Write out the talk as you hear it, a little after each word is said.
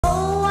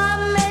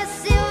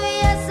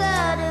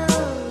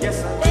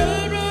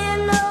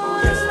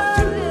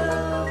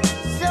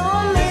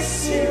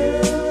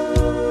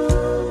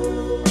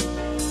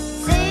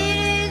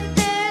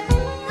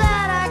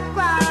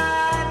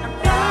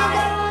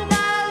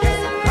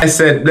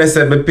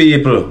Blessed be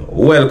people,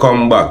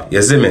 welcome back.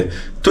 You see me?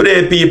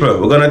 Today, people,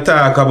 we're gonna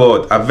talk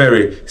about a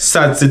very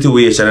sad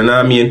situation, and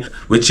I mean,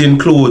 which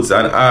includes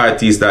an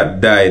artist that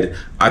died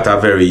at a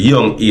very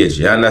young age.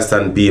 You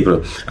understand,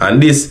 people?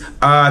 And this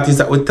artist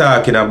that we're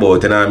talking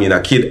about, and I mean, a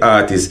kid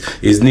artist,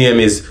 his name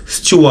is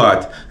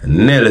Stuart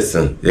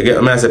Nelson. You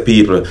get me, I say,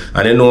 people?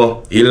 And you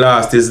know, he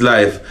lost his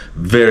life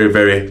very,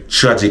 very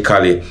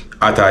tragically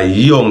at a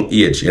young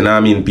age, you know what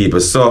I mean, people?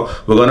 So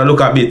we're gonna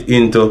look a bit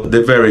into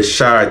the very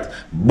short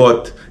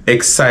but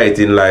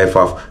exciting life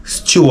of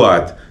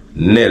Stuart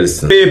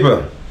Nelson.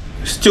 People,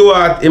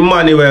 Stuart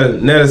Emmanuel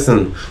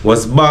Nelson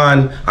was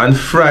born on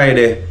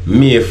Friday,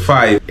 May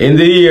 5 in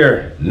the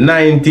year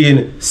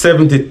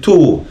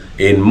 1972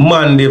 in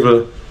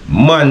Mandeville,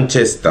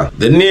 Manchester.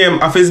 The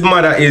name of his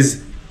mother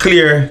is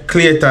Claire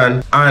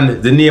Clayton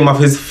and the name of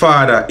his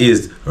father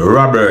is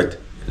Robert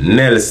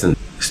Nelson.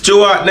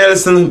 Stuart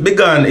Nelson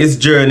began his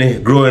journey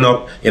growing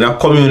up in a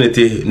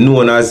community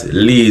known as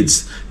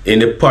Leeds in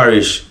the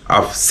parish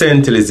of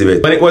St.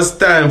 Elizabeth. When it was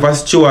time for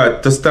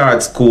Stuart to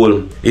start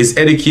school, his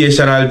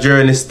educational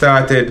journey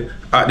started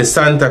at the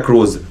Santa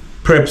Cruz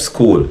Prep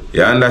School.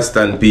 You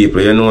understand,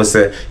 people? You know,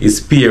 say his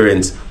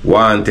parents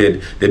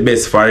wanted the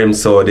best for him,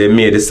 so they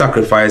made the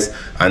sacrifice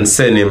and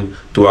sent him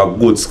to a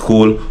good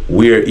school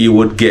where he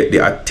would get the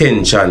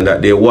attention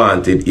that they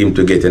wanted him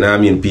to get. And I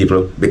mean,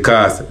 people,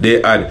 because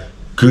they had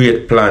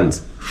great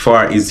plans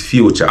for his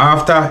future.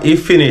 After he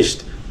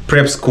finished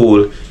prep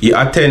school, he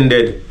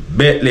attended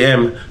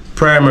Bethlehem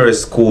Primary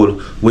School,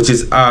 which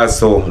is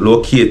also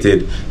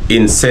located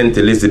in St.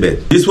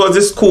 Elizabeth. This was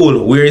the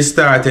school where he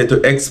started to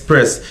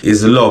express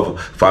his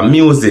love for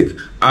music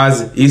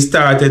as he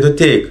started to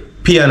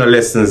take piano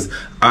lessons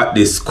at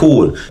the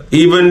school.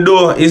 Even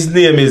though his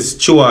name is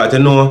Stuart, you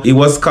know, he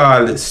was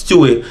called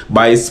Stewie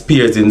by his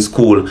peers in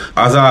school,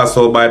 as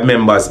also by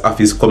members of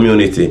his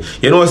community.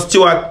 You know,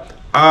 Stuart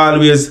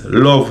always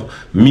love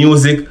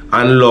music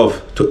and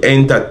love to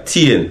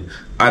entertain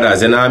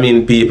others, and I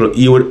mean, people,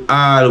 he would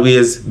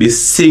always be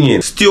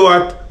singing.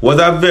 Stuart was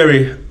a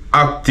very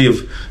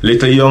active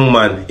little young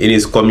man in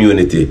his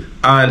community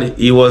and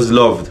he was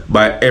loved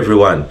by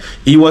everyone.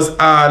 He was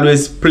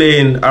always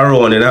playing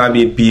around, and I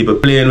mean, people,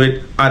 playing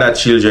with other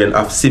children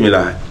of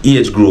similar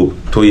age group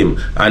to him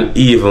and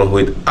even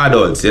with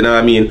adults, you know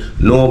what I mean?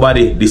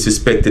 Nobody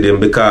disrespected him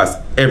because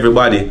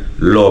everybody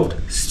loved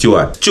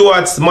Stuart.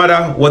 Stuart's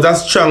mother was a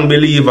strong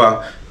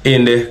believer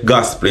in the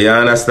gospel, you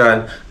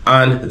understand?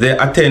 And they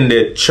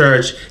attended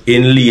church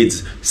in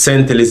Leeds,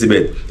 St.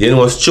 Elizabeth. You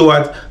know,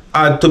 Stuart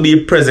had to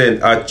be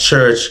present at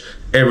church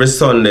every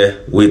Sunday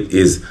with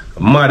his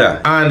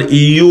mother, and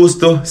he used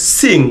to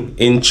sing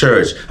in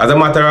church. As a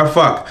matter of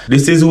fact,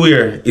 this is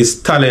where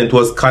his talent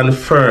was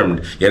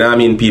confirmed. You know what I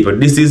mean, people?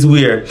 This is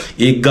where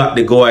he got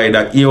the go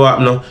that you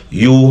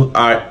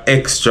are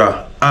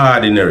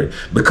extraordinary,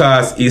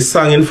 because he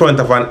sang in front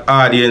of an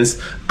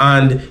audience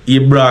and he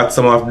brought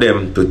some of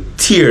them to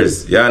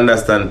tears. You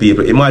understand,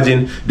 people?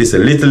 Imagine this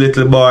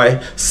little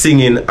boy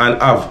singing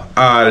and have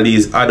all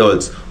these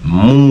adults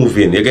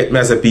moving. You get me,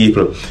 as a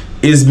people?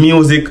 His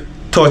music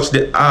touched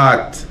the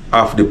heart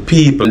of the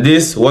people.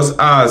 This was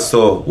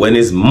also when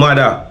his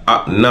mother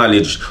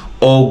acknowledged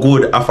how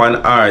good of an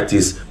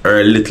artist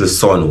her little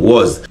son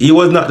was. He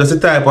was not just the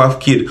type of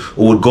kid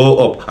who would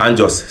go up and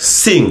just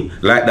sing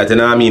like that, you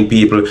know what I mean,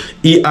 people?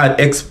 He had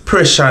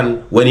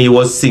expression when he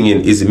was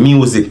singing his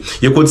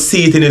music. You could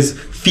see it in his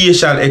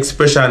facial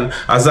expression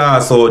as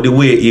also the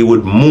way he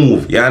would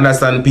move. You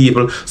understand,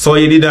 people? So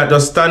he did not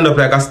just stand up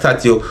like a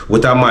statue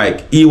with a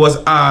mic. He was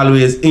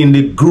always in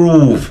the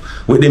groove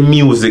with the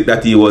music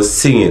that he was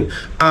singing,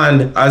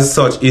 and as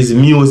such his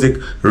music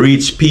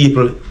reached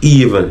people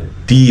even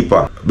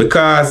deeper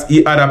because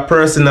he had a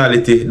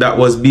personality that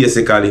was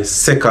basically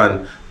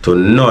second to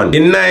none.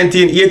 In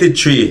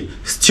 1983,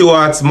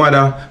 Stuart's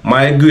mother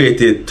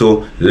migrated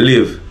to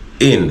live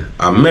in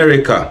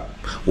America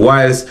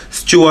whilst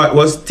Stuart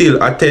was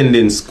still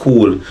attending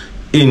school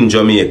in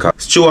Jamaica.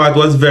 Stuart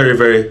was very,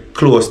 very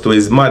close to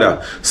his mother,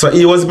 so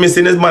he was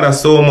missing his mother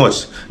so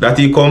much that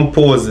he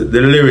composed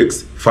the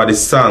lyrics for the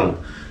song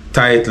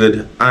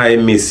titled I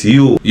Miss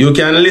You. You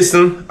can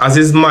listen as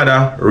his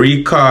mother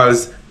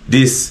recalls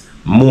this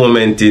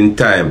moment in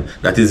time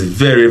that is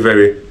very,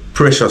 very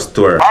precious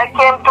to her. I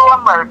came to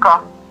America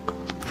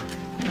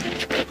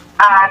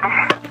and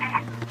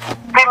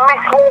he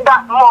missed me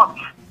that much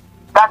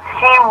that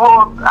he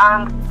worked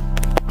and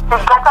he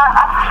got an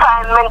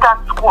assignment at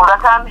school.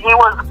 That time he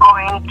was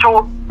going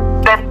to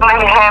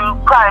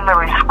Bethlehem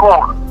Primary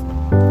School,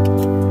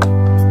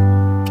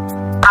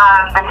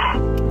 and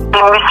he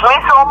missed me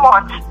so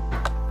much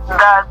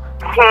that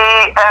he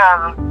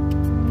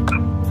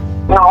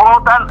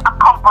wrote a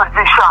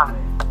composition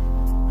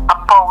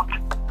about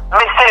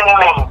missing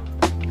me.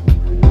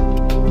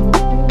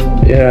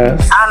 Yes.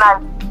 And I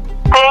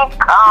think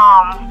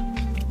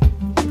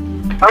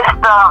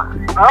Mr.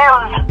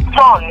 Mills'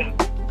 son,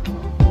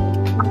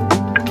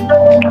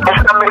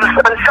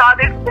 saw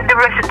the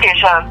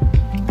recitation.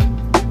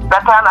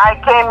 That time I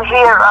came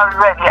here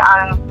already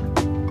and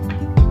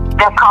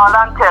they called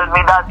and tell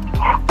me that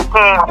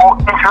he wrote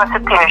this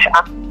recitation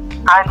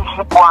and he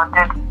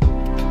wanted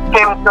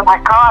him to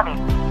record it.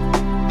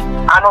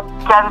 And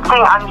he can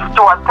sing, and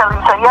Stuart tell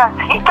him, so yes,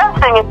 he can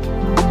sing it.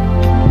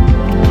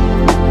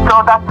 So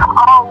that's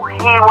how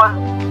he was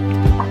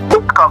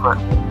discovered.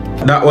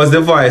 That was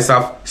the voice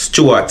of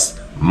Stuart's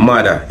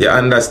mother. You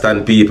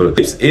understand, people?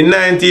 In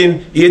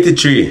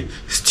 1983,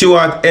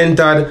 Stuart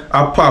entered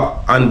a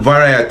pop and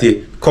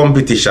variety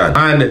competition,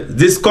 and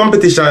this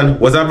competition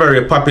was a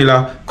very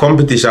popular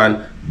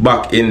competition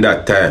back in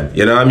that time.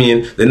 You know what I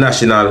mean? The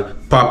National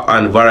Pop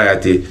and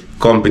Variety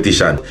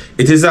Competition.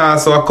 It is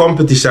also a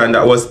competition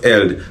that was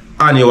held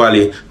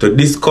annually to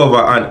discover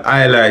and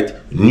highlight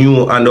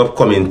new and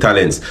upcoming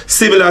talents.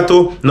 Similar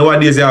to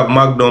nowadays you have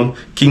Magnum,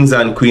 Kings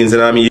and Queens,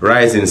 and I mean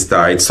Rising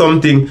Star. It's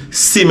something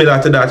similar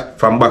to that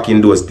from back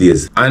in those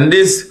days. And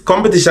this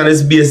competition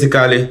is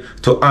basically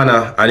to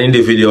honor an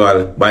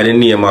individual by the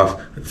name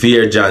of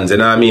Virgins.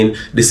 And I mean,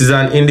 this is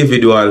an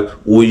individual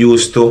who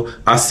used to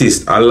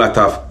assist a lot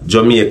of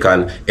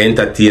Jamaican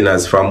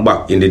entertainers from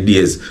back in the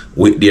days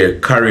with their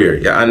career.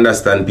 You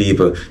understand,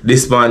 people?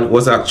 This man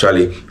was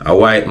actually a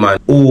white man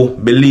who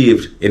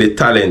believed in the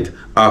talent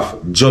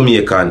of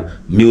Jamaican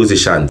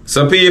musicians.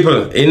 So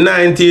people, in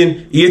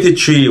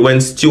 1983, when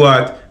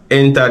Stuart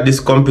entered this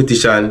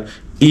competition,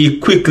 he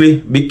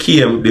quickly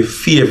became the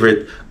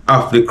favorite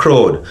of the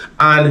crowd.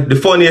 And the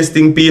funniest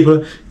thing,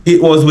 people,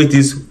 it was with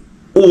his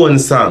own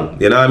song.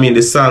 You know what I mean?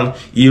 The song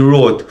he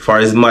wrote for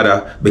his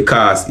mother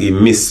because he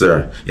missed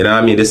her. You know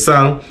what I mean? The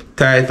song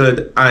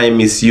titled I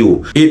Miss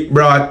You. It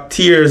brought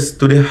tears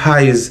to the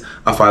eyes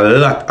of a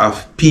lot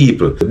of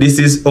people. This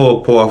is how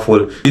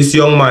powerful this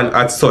young man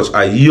at such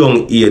a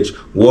young age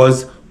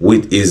was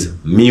with his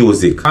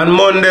music. On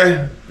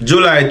Monday,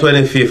 July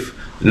 25th,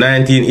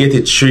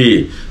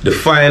 1983, the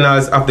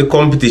finals of the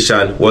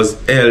competition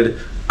was held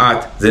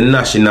at the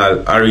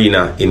National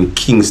Arena in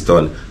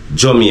Kingston,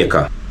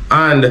 Jamaica.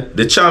 And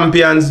the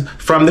champions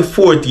from the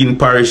 14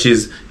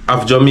 parishes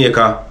of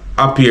Jamaica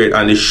appeared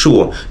on the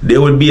show. They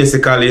would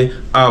basically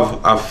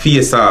have a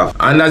face-off.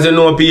 And as you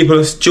know,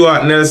 people,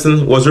 Stuart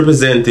Nelson was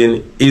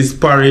representing his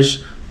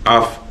parish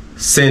of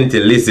St.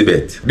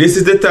 Elizabeth. This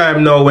is the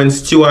time now when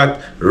Stuart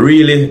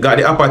really got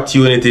the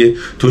opportunity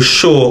to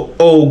show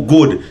how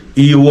good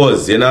he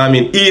was. You know what I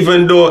mean?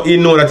 Even though he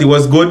knew that he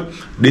was good,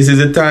 this is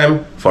the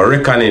time for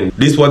reckoning.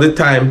 This was the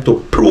time to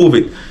prove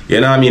it. You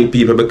know what I mean,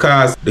 people?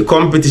 Because the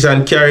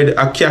competition carried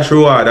a cash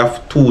reward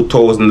of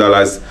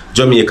 $2,000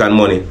 Jamaican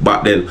money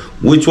back then,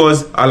 which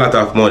was a lot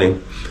of money,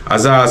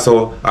 as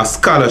also a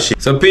scholarship.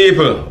 So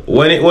people,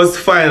 when it was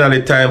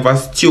finally time for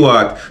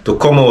Stuart to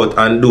come out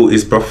and do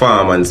his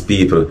performance,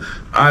 people,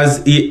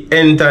 as he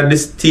entered the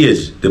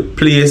stage, the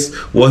place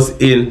was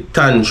in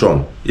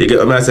tantrum. You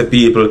get what I say,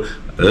 people?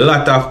 A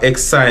lot of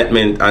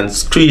excitement and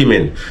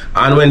screaming.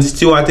 And when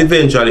Stuart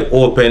eventually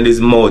opened his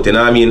mouth, you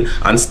know what I mean,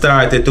 and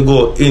started to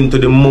go into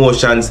the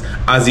motions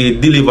as he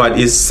delivered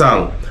his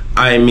song,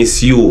 I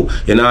Miss You,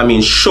 you know what I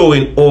mean,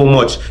 showing how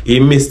much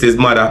he missed his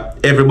mother,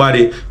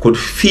 everybody could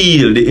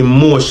feel the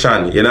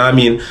emotion, you know what I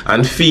mean,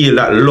 and feel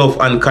that love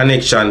and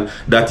connection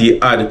that he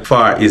had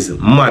for his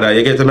mother.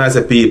 You get to me as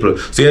a people.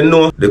 So you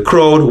know the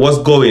crowd was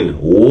going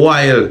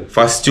wild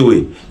for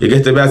Stewie. You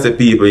get to me as a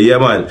people. Yeah,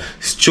 man.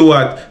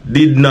 Stuart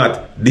did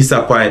not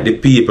disappoint the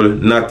people,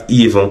 not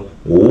even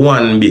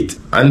one bit.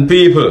 And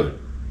people,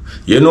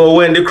 you know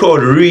when the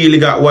crowd really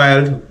got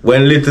wild,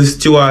 when little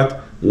Stuart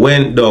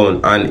went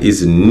down on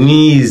his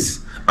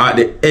knees at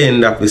the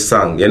end of the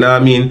song. You know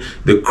what I mean?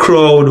 The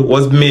crowd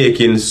was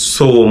making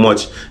so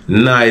much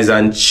noise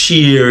and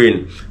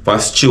cheering for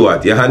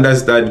Stuart. You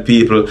understand,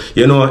 people?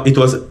 You know, it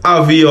was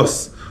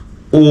obvious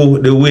who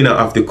the winner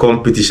of the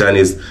competition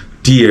is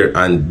there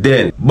and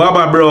then.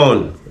 Baba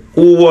Brown,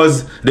 who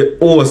was the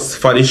host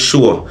for the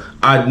show,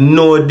 had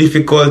no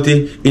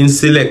difficulty in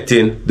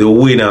selecting the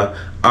winner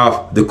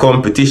of the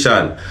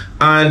competition,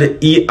 and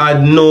he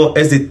had no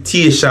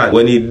hesitation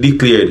when he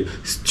declared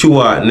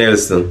Stuart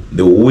Nelson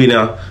the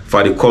winner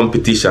for the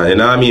competition. You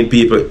know what I mean,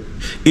 people?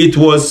 It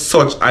was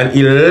such an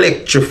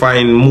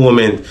electrifying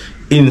moment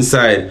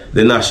inside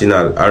the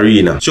National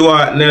Arena.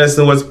 Stuart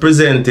Nelson was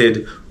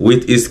presented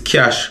with his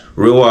cash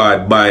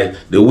reward by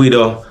the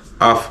widow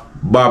of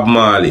Bob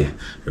Marley,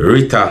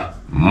 Rita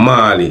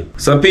Marley.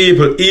 So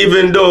people,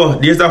 even though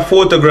there's a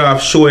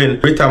photograph showing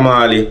Rita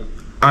Marley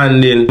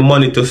handing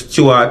money to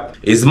Stuart,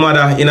 his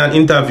mother in an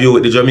interview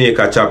with the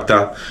Jamaica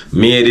chapter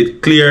made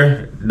it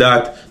clear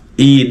that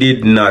he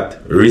did not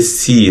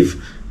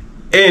receive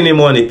any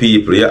money,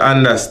 people. You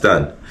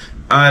understand?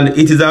 And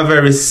it is a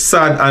very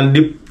sad and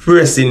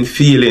depressing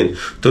feeling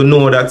to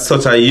know that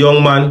such a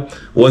young man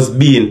was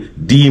being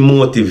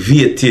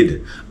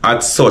demotivated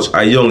at such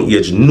a young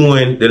age,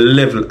 knowing the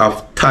level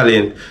of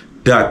talent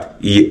that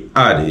he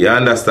had. You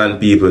understand,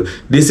 people?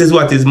 This is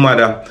what his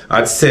mother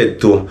had said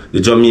to the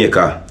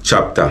Jamaica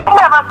chapter. He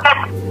never said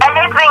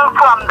anything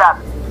from that.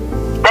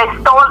 They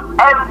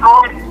stole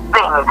everything.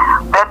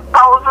 The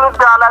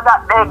 $1,000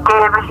 that they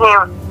gave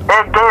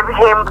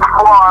him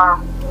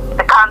for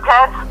the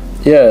contest,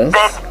 Yes.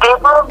 They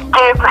didn't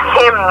give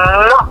him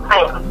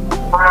nothing.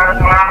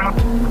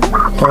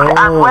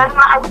 And when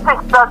my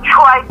sister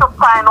tried to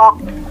find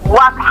out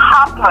what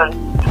happened,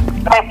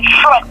 they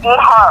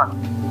threatened her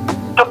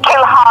to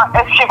kill her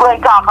if she going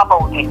to talk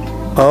about it.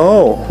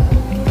 Oh.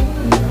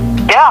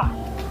 Yeah.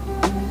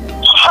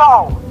 So,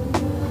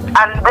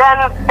 and then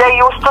they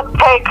used to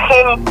take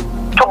him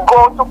to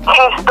go to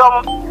Kingston.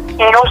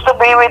 He used to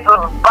be with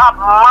Bob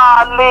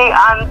Marley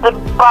and the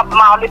Bob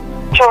Marley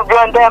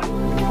children them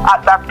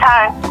at that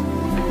time.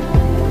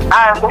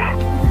 And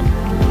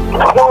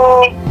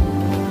he,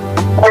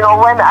 you know,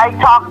 when I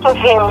talked to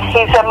him,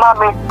 he said,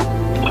 Mommy,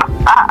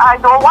 I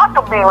don't want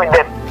to be with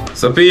them.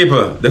 So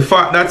people, the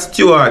fact that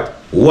Stuart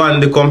won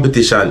the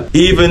competition,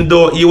 even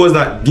though he was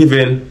not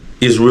given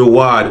his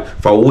reward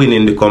for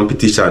winning the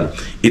competition,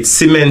 it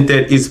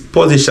cemented his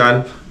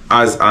position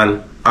as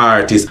an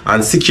artist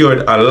and secured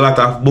a lot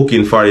of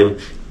booking for him,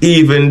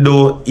 even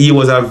though he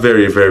was a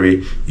very,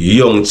 very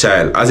young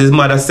child. As his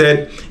mother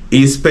said,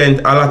 he spent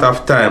a lot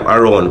of time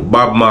around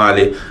Bob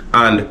Marley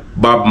and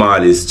Bob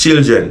Marley's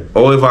children.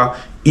 However,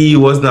 he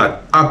was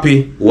not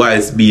happy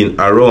whilst being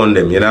around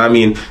them. You know what I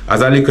mean?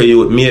 As a little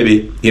youth,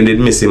 maybe he did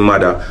miss his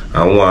mother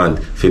and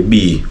want to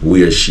be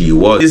where she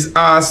was. It's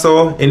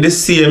also in the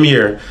same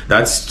year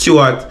that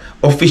Stuart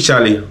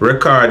officially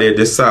recorded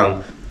the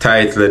song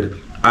titled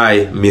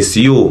I Miss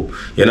You.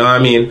 You know what I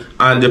mean?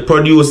 And the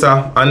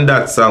producer on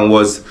that song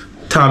was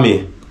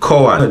Tommy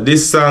Cowan.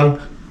 This song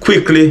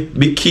quickly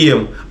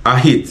became a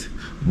hit,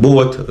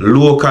 both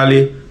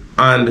locally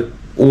and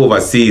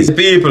overseas.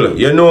 People,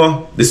 you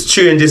know, the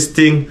strangest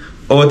thing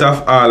out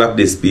of all of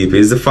this, people,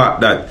 is the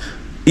fact that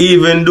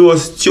even though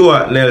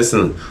Stuart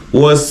Nelson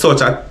was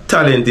such a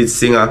talented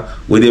singer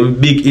with a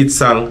big hit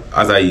song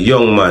as a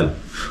young man,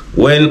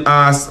 when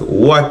asked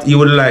what he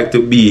would like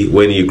to be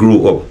when he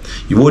grew up,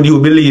 would you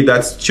believe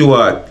that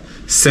Stuart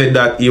said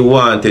that he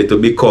wanted to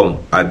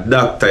become a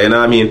doctor, you know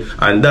what I mean?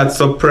 And that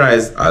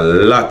surprised a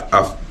lot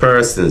of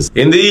persons.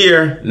 In the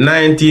year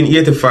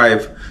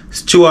 1985,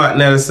 Stuart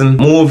Nelson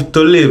moved to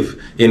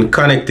live in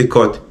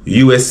Connecticut,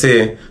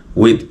 USA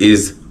with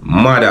his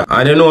mother.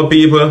 And you know,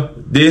 people,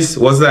 this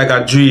was like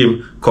a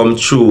dream come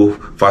true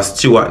for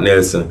Stuart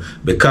Nelson,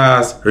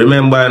 because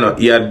remember, you know,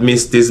 he had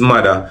missed his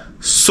mother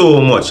so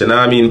much, you know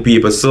what I mean,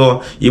 people? So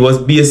he was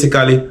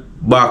basically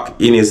back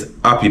in his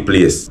happy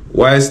place.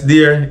 Whilst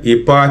there,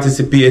 he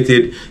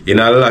participated in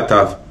a lot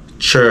of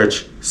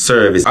church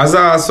service. As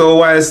also,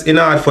 whilst in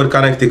Hartford,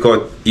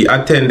 Connecticut, he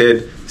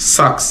attended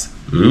Sachs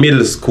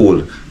Middle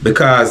School,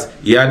 because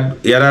he had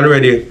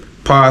already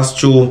passed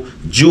through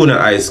junior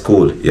high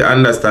school. You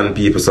understand,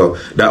 people? So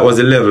that was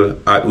the level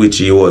at which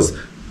he was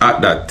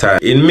at that time.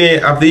 In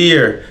May of the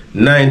year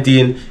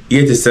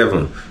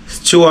 1987,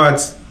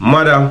 Stuart's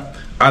mother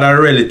had a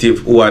relative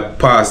who had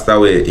passed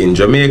away in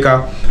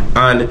Jamaica,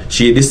 and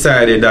she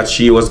decided that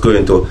she was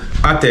going to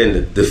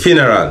attend the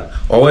funeral.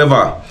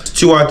 However,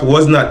 Stuart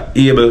was not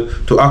able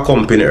to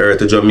accompany her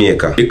to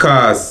Jamaica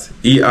because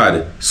he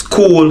had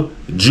school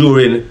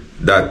during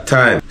that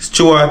time.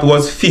 Stuart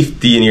was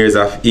 15 years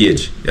of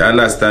age, you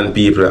understand,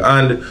 people?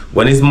 And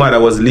when his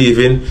mother was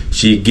leaving,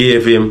 she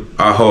gave him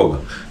a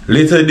hug.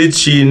 Little did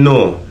she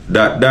know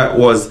that that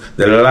was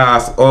the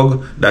last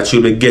hug that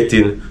she'll be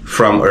getting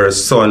from her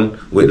son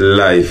with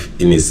life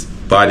in his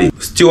body.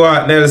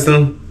 Stuart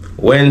Nelson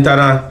went on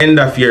an end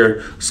of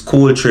year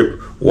school trip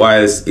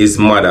whilst his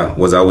mother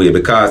was away,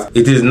 because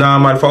it is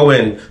normal for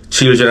when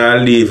children are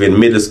leaving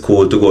middle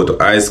school to go to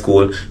high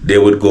school, they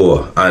would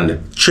go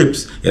on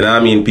trips, you know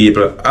what I mean,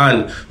 people?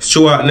 And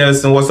Stuart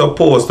Nelson was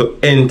supposed to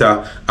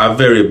enter a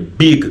very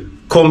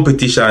big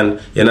competition,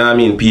 you know what I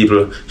mean,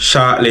 people,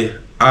 shortly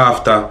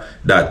after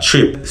that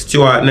trip.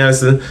 Stuart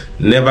Nelson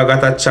never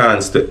got a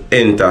chance to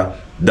enter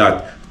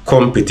that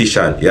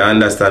competition, you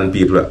understand,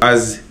 people,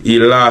 as he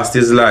lost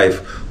his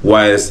life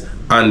whilst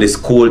on the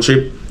school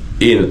trip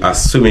in a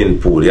swimming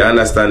pool, you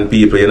understand,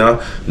 people, you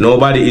know?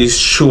 Nobody is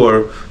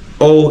sure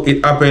how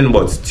it happened,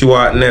 but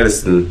Stuart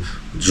Nelson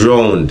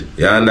drowned,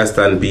 you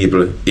understand,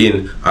 people,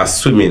 in a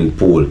swimming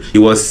pool. He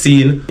was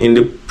seen in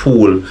the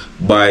pool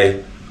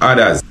by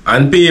others.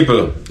 And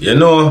people, you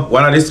know,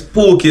 one of the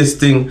spookiest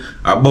thing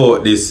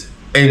about this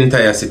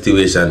entire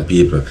situation,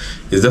 people,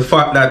 is the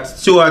fact that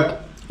Stuart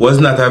was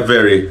not a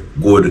very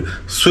good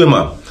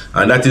swimmer.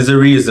 And that is the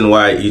reason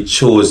why he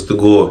chose to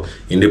go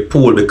in the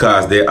pool,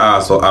 because they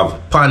also have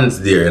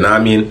ponds there, you know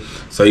what I mean?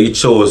 So he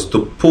chose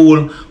to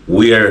pool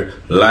where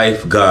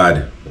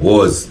lifeguard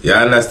was, you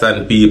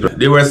understand, people?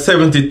 There were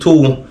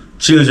 72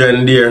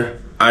 children there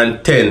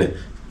and 10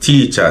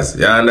 teachers,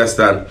 you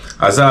understand,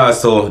 as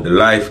also the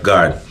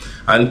lifeguard.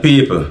 And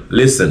people,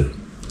 listen,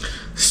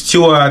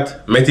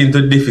 Stuart met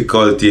into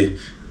difficulty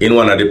in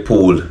one of the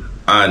pool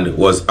and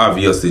was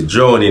obviously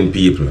drowning,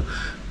 people.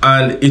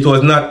 And it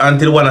was not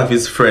until one of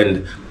his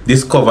friends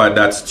discovered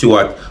that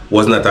Stuart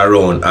was not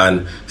around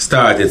and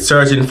started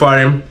searching for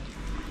him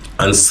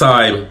and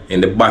saw him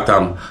in the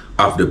bottom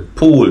of the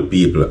pool,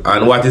 people.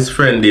 And what his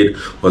friend did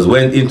was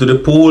went into the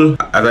pool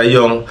as a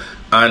young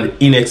and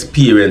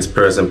inexperienced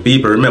person.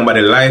 People, remember,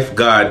 the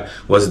lifeguard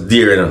was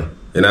there, you know,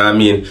 You know what I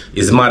mean?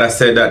 His mother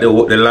said that the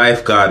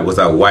lifeguard was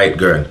a white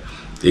girl.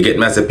 You get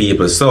me as a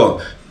people. So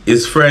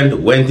his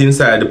friend went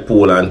inside the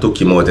pool and took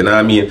him out, you know what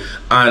I mean?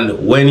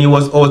 And when he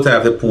was outside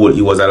of the pool,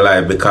 he was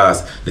alive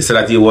because they said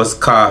that he was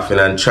coughing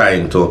and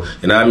trying to,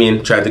 you know what I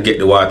mean, trying to get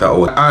the water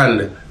out.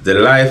 And the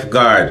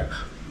lifeguard,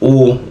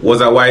 who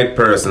was a white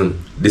person,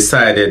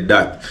 decided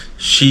that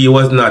she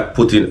was not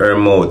putting her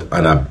mouth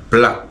on a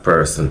black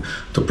person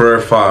to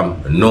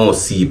perform no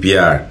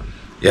CPR.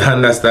 You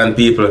understand,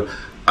 people?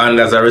 And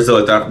as a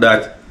result of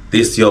that,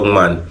 this young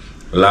man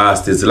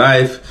lost his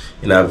life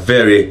in a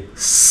very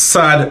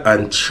sad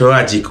and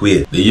tragic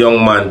way. The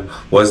young man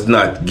was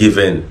not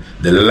given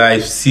the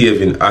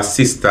life-saving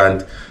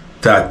assistance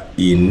that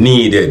he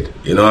needed.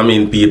 You know what I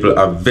mean, people?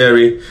 A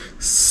very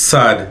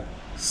sad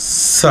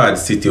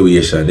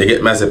situation. They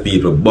get massive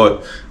people,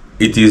 but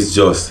it is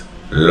just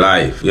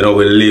life. You know,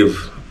 we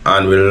live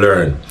and we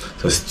learn.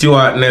 So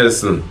Stuart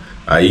Nelson,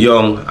 a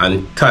young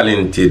and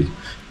talented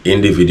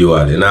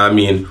individual, you know what I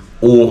mean,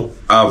 who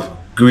have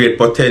great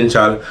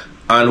potential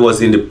and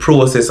was in the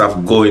process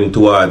of going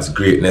towards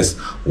greatness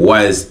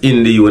whilst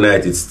in the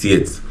United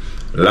States,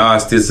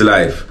 lost his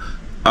life,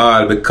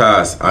 all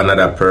because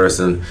another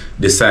person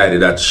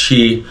decided that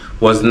she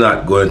was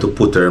not going to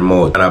put her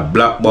mouth on a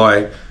black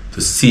boy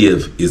to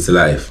save his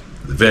life.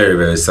 Very,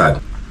 very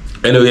sad.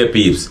 Anyway,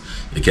 peeps,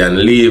 you can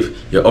leave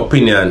your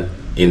opinion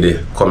in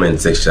the comment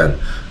section.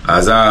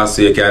 As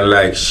also, you can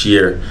like,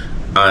 share,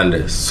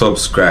 and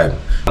subscribe.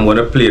 I'm going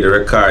to play the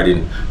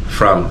recording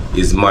from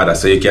his mother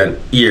so you can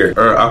hear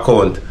her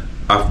account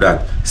of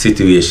that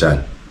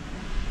situation.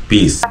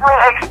 Peace. Let me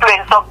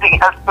explain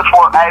something else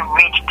before I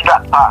reach to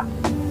that part.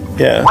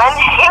 Yeah. When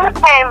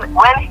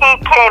he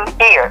came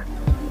here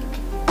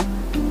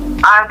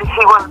and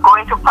he was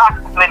going to pass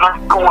middle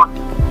school,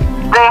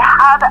 they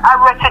had a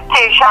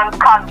recitation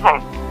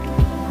contest.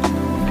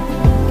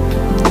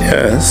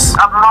 Yes.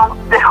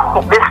 Among the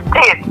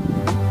state.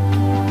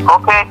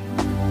 Okay?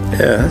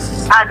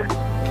 Yes. And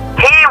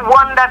he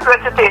won that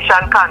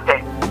recitation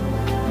contest.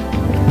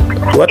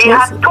 What he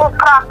was had 2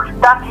 plaques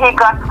that he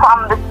got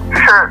from the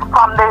church,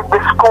 from the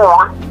school.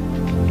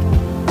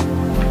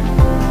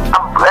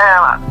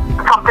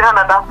 Something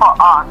another for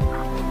art.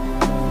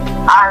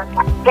 And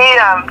he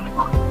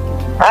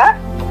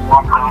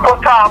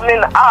performed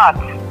in art.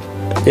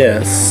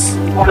 Yes.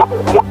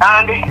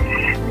 And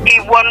he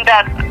won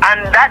that. And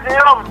that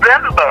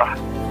November,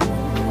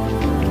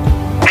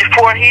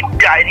 before he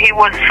died, he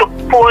was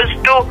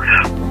supposed to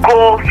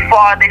go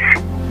for the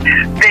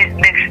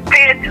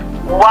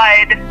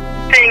statewide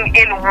thing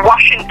in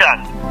Washington.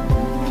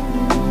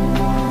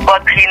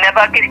 But he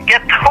never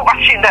get to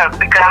Washington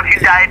because he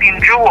died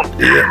in June.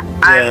 Yeah.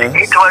 And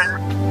Yes. it was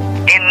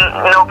in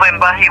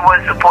November he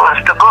was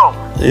supposed to go.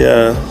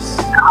 Yes.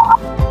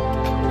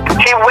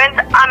 He went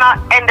on an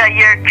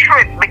end-of-year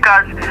trip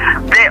because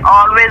they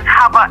always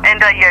have an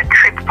end-of-year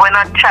trip when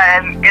a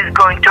child is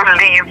going to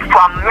leave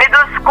from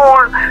middle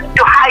school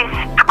to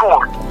high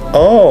school.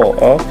 Oh,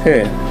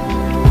 okay.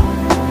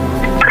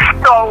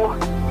 So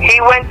he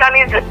went on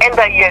his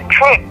end-of-year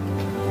trip.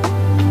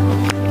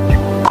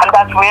 And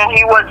that's where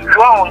he was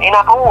drowned in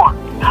a pool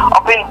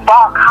up in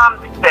Park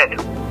Hampstead.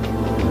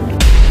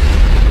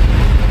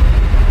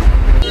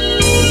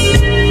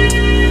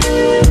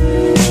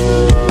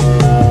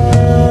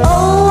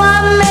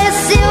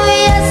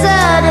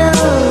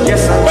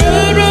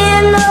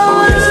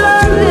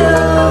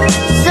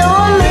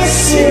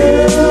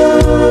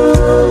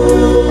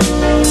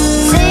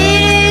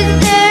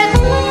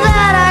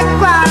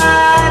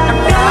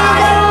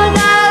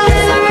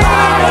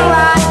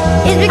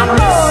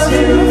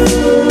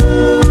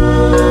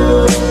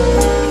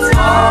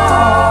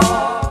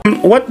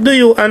 What do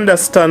you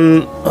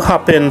understand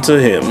happened to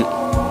him?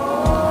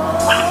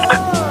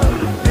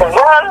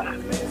 Well,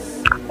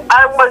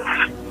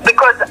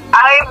 because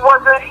I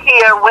wasn't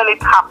here when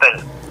it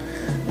happened.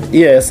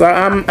 Yes,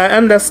 I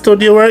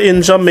understood you were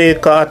in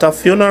Jamaica at a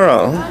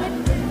funeral.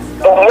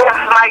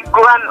 Yes,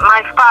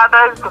 my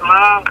father's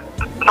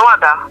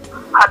mother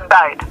had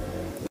died.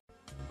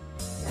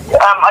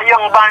 A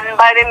young man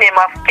by the name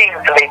of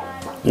Kingsley.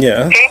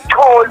 Yeah. He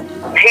told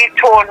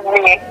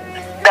me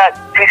that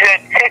he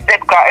said, Sister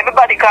Claire,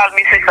 everybody called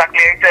me Sister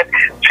Claire. He said,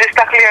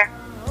 Sister Claire,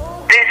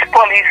 this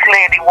police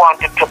lady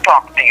wanted to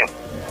talk to you.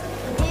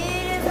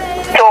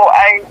 So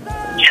I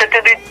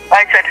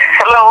said,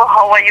 hello,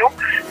 how are you?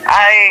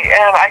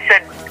 I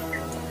said,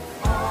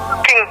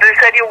 Kingsley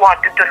said you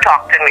wanted to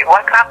talk to me.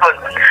 What happened?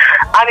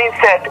 And he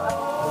said,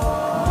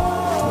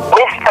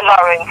 Mr.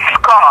 Lawrence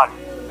called.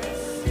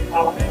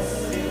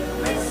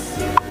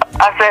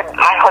 I said,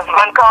 my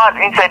husband called.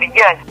 He said,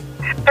 yes.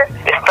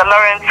 Mr.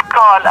 Lawrence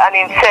called and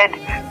he said,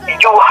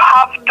 you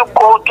have to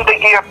go to the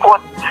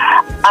airport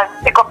and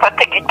pick up a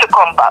ticket to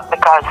come back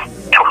because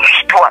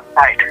Stuart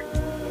died.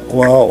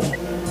 Wow.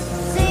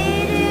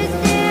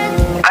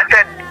 I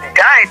said,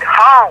 died?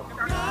 How?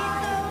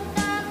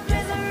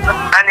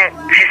 And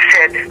he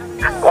said,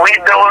 we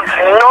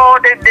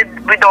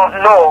don't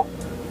know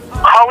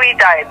how he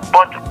died,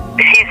 but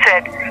he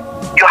said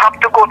you have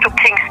to go to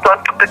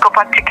Kingston to pick up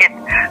a ticket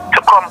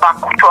to come back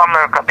to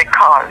America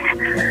because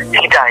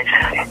he died.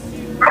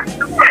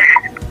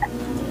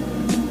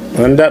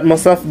 And that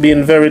must have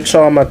been very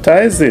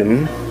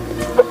traumatizing.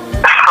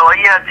 Oh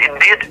yes, it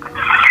did.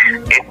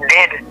 It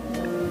did.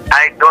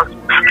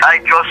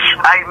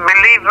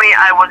 Believe me,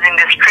 I was in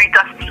the street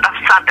of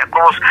Santa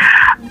Cruz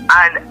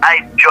and I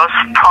just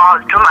fall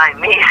to my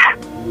knees.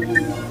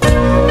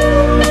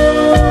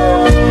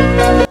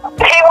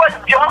 He was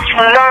just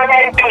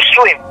learning to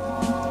swim.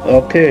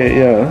 Okay,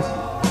 yeah.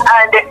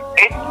 And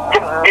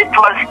it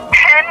was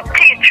 10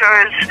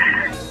 teachers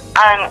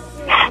and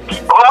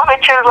how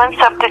many children?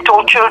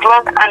 72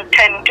 children and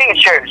 10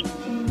 teachers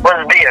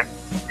was there.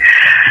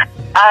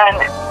 And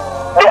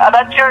the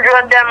other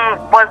children them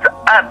was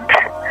at,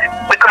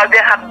 because they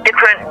have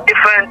different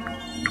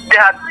they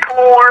have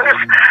pools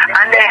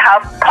and they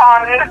have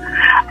pond,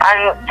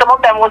 and some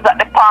of them was at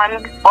the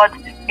pond, but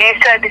he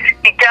said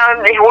he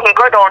wouldn't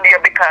go down there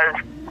because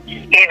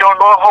he don't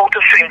know how to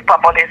swim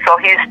properly, so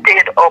he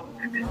stayed up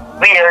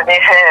where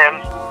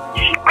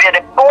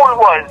the pool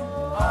was.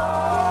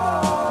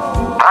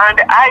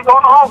 And I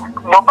don't know,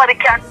 nobody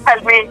can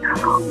tell me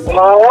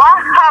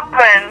what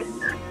happened,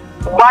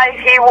 why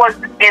he was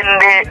in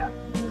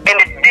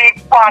the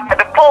deep part of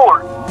the pool.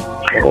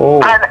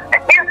 Oh. And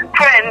his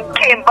friend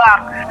came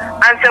back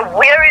and said,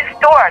 "Where is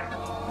Stuart?"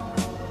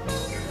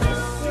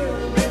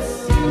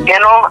 You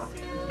know,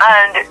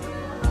 and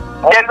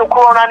they look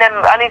around on him,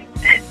 and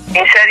he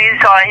said he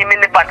saw him in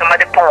the bottom of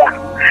the pool.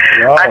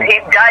 Wow. And he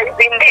dived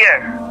in there.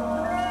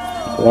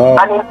 Wow.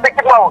 And he picked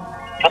him out.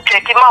 He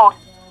take him out.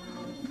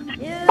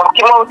 Took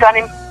him out and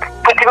he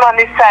put him on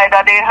the side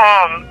of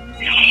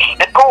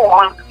the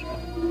pool.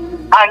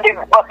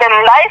 But the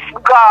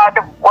lifeguard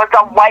was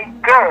a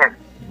white girl.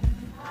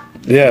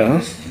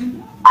 Yeah.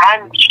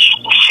 And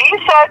she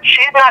said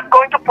she's not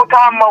going to put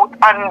her mouth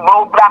on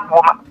no black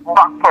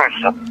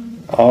person.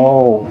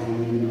 Oh.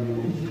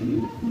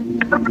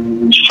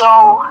 So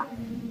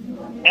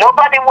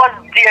nobody was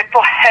there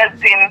to help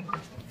him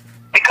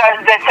because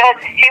they said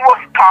he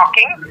was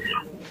talking,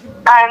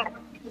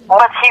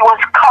 but he was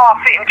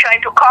coughing,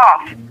 trying to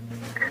cough.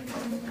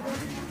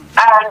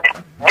 And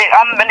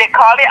they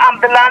call the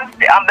ambulance.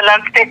 The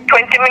ambulance takes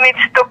 20 minutes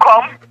to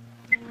come.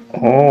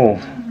 Oh.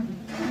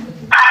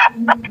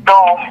 So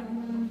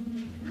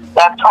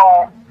that's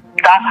how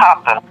that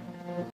happened.